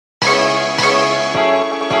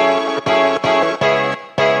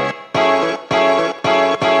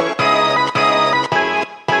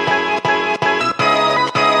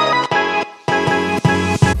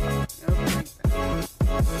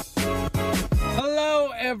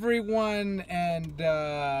everyone, and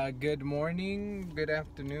good morning, good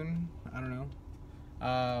afternoon, I don't know.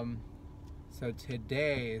 So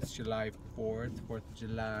today is July 4th, 4th of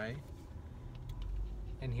July,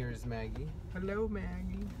 and here's Maggie. Hello,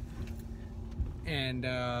 Maggie. And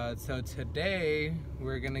so today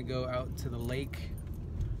we're gonna go out to the lake,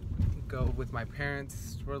 go with my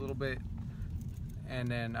parents for a little bit, and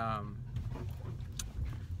then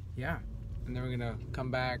yeah, and then we're gonna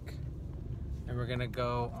come back and we're gonna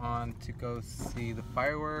go on to go see the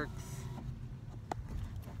fireworks.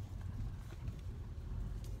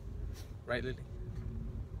 Right, Lily?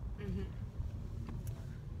 Mm-hmm.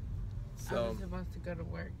 So I was supposed to go to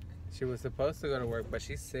work. she was supposed to go to work, but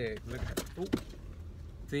she's sick. Look at her. Ooh.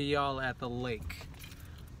 See y'all at the lake.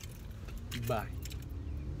 Bye.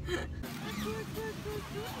 Straight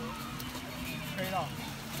off.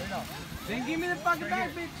 Straight off. Then give me the fucking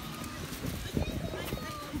bag, bitch.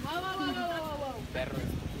 Whoa. Perro.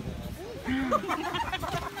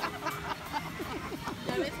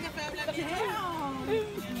 ¿Ya ves que fue hablar bien?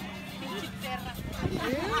 Pinche perra.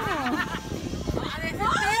 ¡Ah, de ese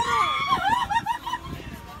perro!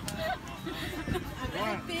 ¡A ver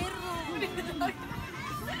el perro!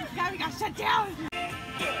 Gaby, shut down!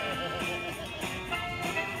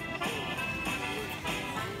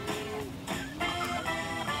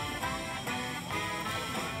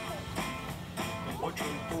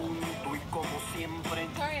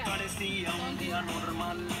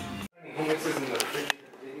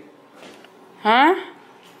 Huh?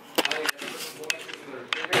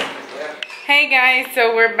 Hey guys,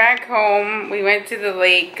 so we're back home. We went to the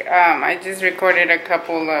lake. I just recorded a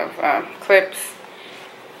couple of clips.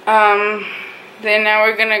 Then now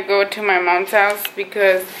we're gonna go to my mom's house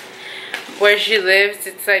because where she lives,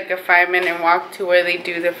 it's like a 5-minute walk to where they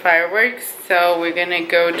do the fireworks. So we're gonna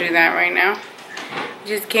go do that right now.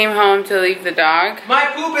 Just came home to leave the dog. My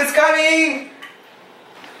poop is coming!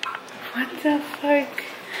 What the fuck?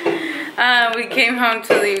 We came home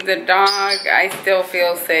to leave the dog. I still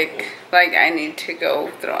feel sick. Like I need to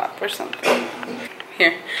go throw up or something.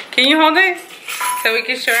 Here, can you hold it? So we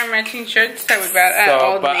can show our matching shirts that we bought at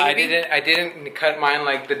Old but Navy. I didn't cut mine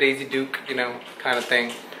like the Daisy Duke, you know, kind of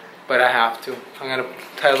thing. But I have to. I'm gonna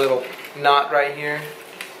tie a little knot right here.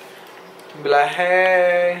 Be like,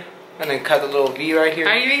 hey. And then cut a little V right here.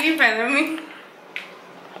 Are you making fun of me?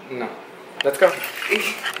 No. Let's go.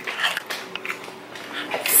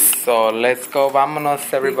 So let's go.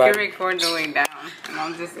 Vámonos, everybody. You can record the way down, and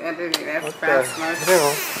I'll just edit it as What fast the as.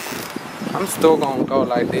 hell? I'm still gonna go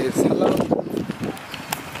like this. Hello.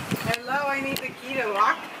 Hello, I need the key to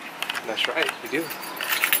lock. That's right, you do.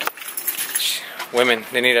 Women,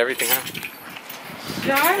 they need everything, huh?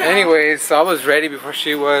 Shut up. Anyways, so I was ready before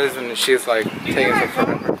she was, and she's like taking so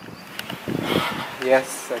forever.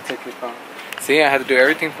 Yes, I took your phone. See, I had to do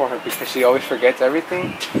everything for her because she always forgets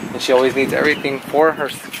everything, and she always needs everything for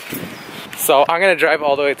her. So I'm gonna drive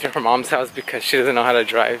all the way to her mom's house because she doesn't know how to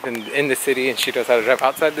drive in the city, and she knows how to drive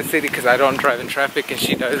outside the city because I don't drive in traffic and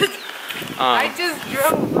she does. I just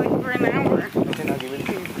drove like for an hour. Okay, now give me the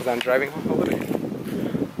key because I'm driving home over there.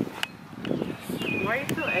 Why are you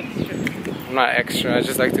so extra? I'm not extra, I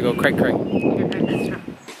just like to go cray cray. You're extra.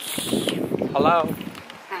 Hello.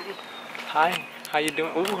 Hi. Hi. How you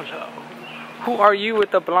doing? Ooh, hello. Who are you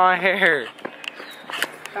with the blonde hair?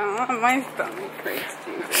 My stomach hurts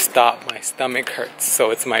too. Stop, my stomach hurts,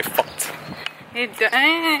 so it's my fault. It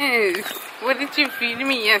does. What did you feed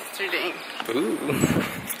me yesterday? Ooh.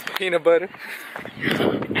 Peanut butter.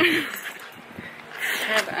 Shut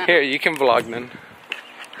up. Here, you can vlog then.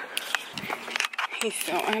 He's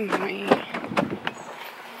so annoying.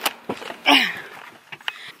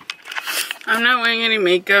 I'm not wearing any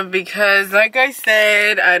makeup because, like I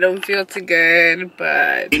said, I don't feel too good,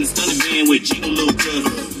 but...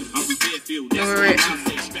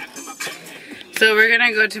 So we're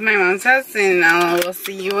gonna go to my mom's house and we'll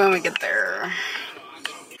see you when we get there.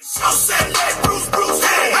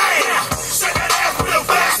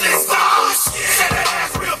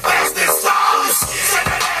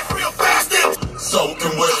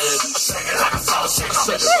 Soaking wet. Shake it like a sauce, shake it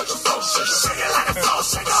like a sauce, shake it like a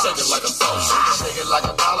sauce, shake it like a sauce, shake it like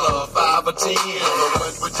 $1, $5 or 10.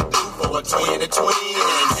 What would you do for a 20 to 20?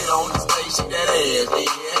 Get on the stage, shake that ass,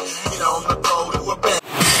 yeah. Get on the road to a bed.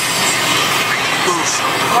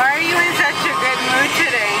 Why are you in such a good mood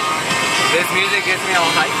today? This music gets me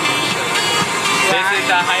all hyped. This is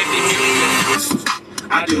the hypey music.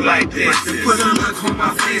 I do like this. Put a look on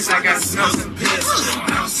my face, I got smells and piss.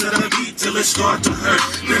 Bounce to the beat till it start to hurt.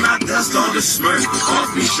 Then I dust all the smirk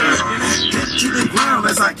off me shirt. Dip to the ground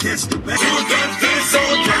as I catch the bag. I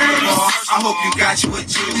hope you got you a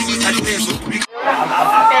juice. Like this would be.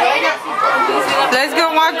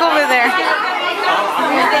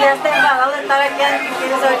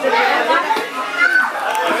 Gordo.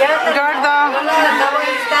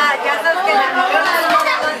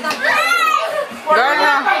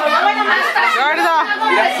 Gordo. Gordo.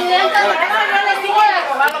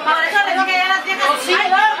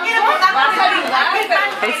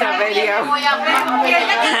 It's a video.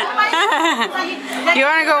 You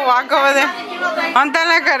want to go walk over there? ¿Dónde está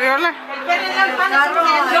la carriola?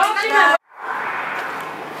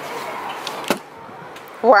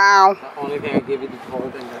 Wow. The only thing I give you is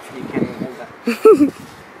hold, and that's you can't even hold that.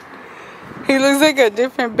 He looks like a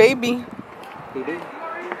different baby. He did.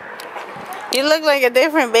 You look like a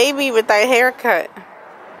different baby with that haircut.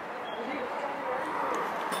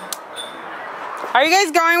 Are you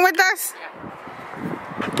guys going with us?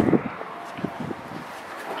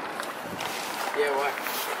 Yeah, why?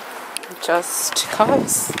 Just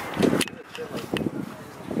cause.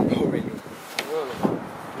 Oh, really?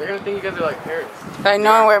 They're gonna think you guys are like parents. I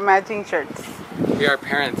know we're matching shirts. We are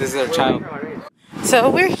parents. This is our child. So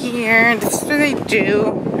we're here. This is what they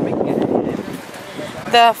do.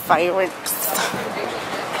 The fireworks.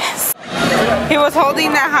 Yes. He was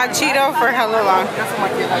holding that hot Cheeto for hella long.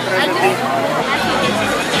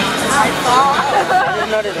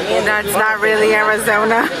 That's not really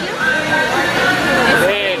Arizona.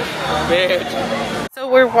 Bitch. So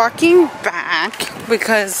we're walking back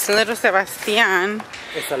because little Sebastian,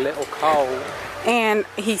 It's a little cold. and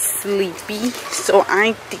he's sleepy, so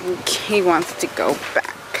I think he wants to go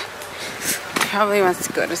back. Probably wants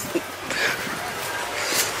to go to sleep.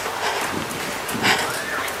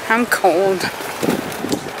 I'm cold.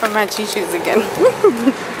 I'm matching shoes again.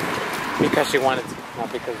 Because she wanted to,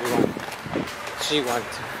 not because we wanted to. She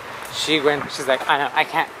wanted to. She went. She's like, I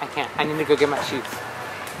can't. I need to go get my shoes.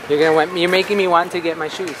 You're making me want to get my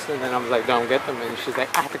shoes. And then I was like, don't get them. And she's like,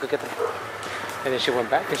 I have to go get them. And then she went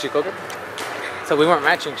back and she go get them. So we weren't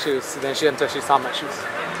matching shoes. Until she saw my shoes.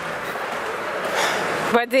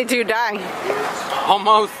 But did you die?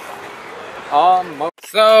 Almost.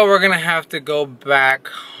 So we're gonna have to go back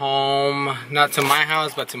home, not to my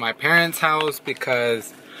house, but to my parents' house,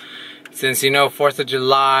 because since 4th of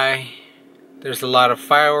July, there's a lot of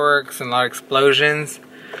fireworks and a lot of explosions.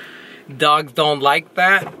 Dogs don't like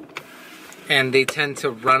that, and they tend to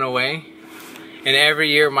run away. And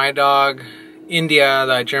every year my dog, India,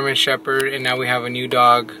 the German Shepherd, and now we have a new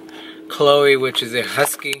dog, Chloe, which is a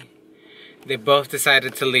Husky. They both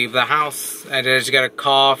decided to leave the house. I just got a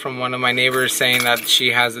call from one of my neighbors saying that she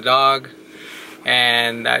has a dog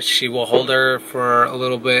and that she will hold her for a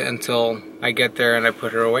little bit until I get there and I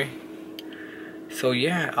put her away. So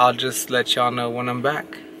yeah, I'll just let y'all know when I'm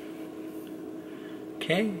back.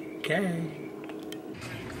 Okay.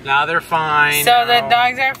 Now they're fine. So the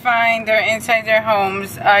dogs are fine. They're inside their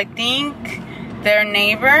homes. I think their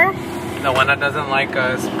neighbor, the one that doesn't like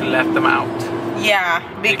us, left them out. Yeah,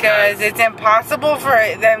 because it's impossible for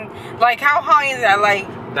them. Like, how high is that? Like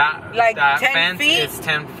that 10 fence feet? is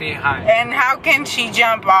 10 feet high. And how can she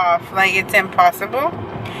jump off? Like, it's impossible.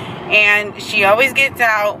 And she always gets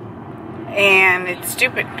out, and it's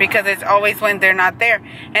stupid because it's always when they're not there.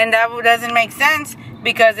 And that doesn't make sense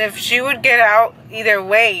because if she would get out either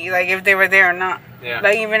way, like if they were there or not. Yeah.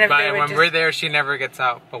 Like, even if they were when we're there, she never gets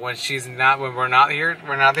out. But when we're not here,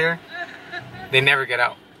 they never get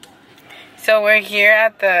out. So we're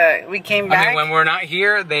here we came back. I mean, when we're not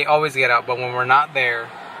here, they always get out. But when we're not there,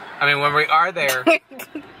 when we are there,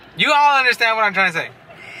 you all understand what I'm trying to say.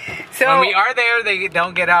 So when we are there, they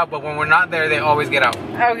don't get out. But when we're not there, they always get out.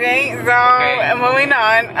 Okay, so moving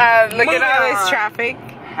on. Look at all this traffic.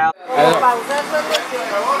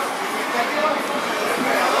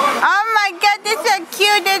 Oh my God, this is a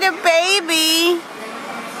cute little baby.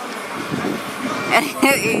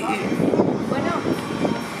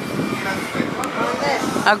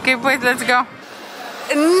 Okay, pues, let's go.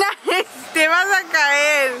 Nice, te vas a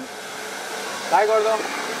caer. Bye, gordo.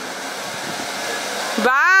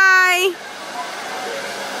 Bye.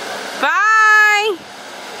 Bye.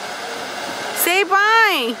 Say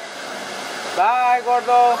bye. Bye,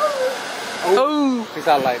 gordo. Oh. Peace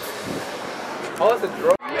out, life. Oh, it's a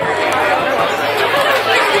drone.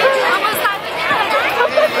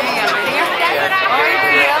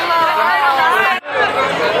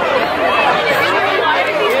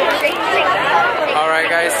 Alright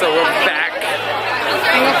guys, so we're back.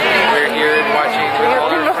 We're here watching all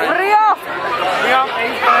our friends.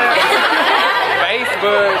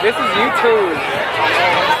 Facebook. This is YouTube.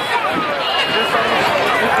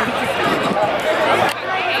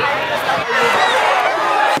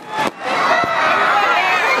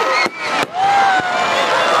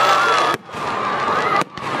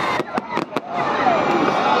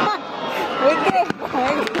 Look at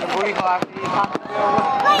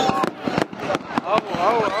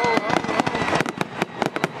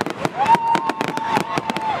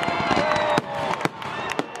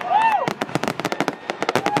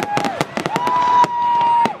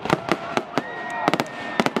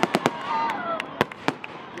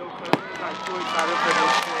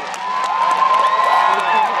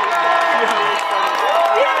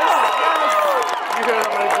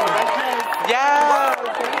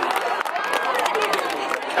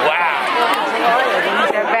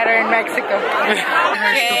Mexico.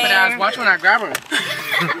 Stupid ass. Watch when I grab her.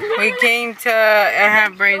 We came to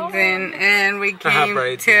have braids in, and we came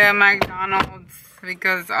to McDonald's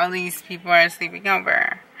because all these people are sleeping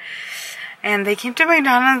over. And they came to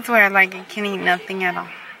McDonald's where like you can eat nothing at all.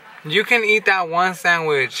 You can eat that one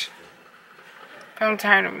sandwich. But I'm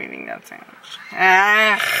tired of eating that sandwich.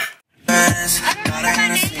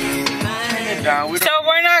 So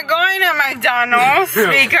we're not going to McDonald's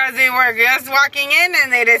because they were just walking in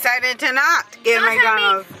and they decided to not get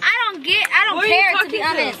McDonald's. I don't care to be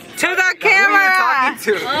honest. To the camera.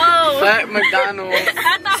 Oh. At McDonald's.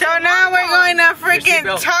 So now we're going to freaking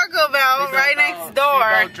Taco Bell right next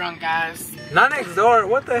door. Drunk ass. Not next door.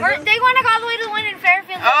 What the heck? They want to go all the way to the one in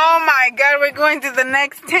Fairfield. Oh my God, we're going to the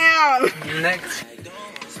next town. Next.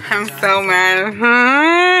 I'm so mad.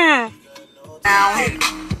 Now.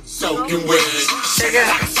 Soaking wet. Shake it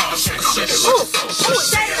like a salt, shake it, shake it,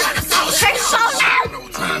 shake it like a salt, shake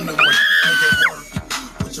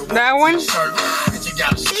it, That one?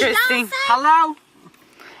 Interesting. Hello?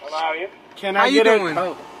 Hello, how are you? Can How I you get doing?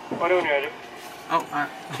 a What are you doing? Oh,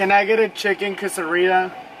 Can I get a chicken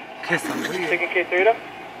quesadilla? Chicken quesadilla?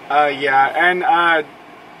 Yeah, and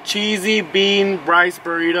cheesy bean rice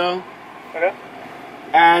burrito. Okay.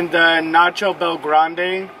 And nacho bel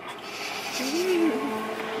grande.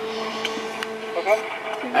 Okay.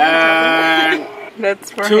 And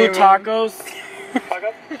That's for 2 tacos.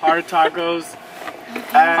 Taco? Hard tacos.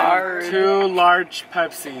 And 2 large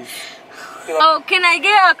Pepsis. Oh, can I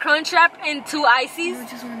get a crunch wrap and 2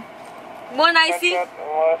 ices? One icy?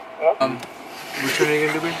 which one are you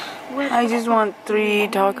gonna do, babe? I just want 3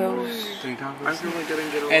 tacos. 3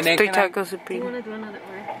 tacos. And then 3 tacos supreme.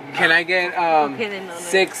 can I get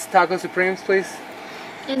 6 taco supremes, please?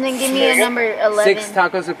 And then give me a number 11. 6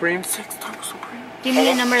 taco supremes. Give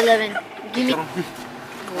me a number 11. Give me.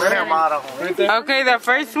 Okay, the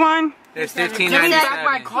first one. It's $15.97. The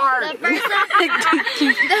first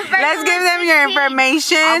Let's give them your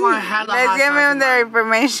information. Let's give them their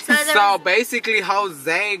information. So basically,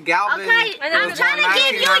 Jose Galvin. Okay, and I'm trying to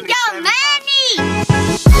give you your menu.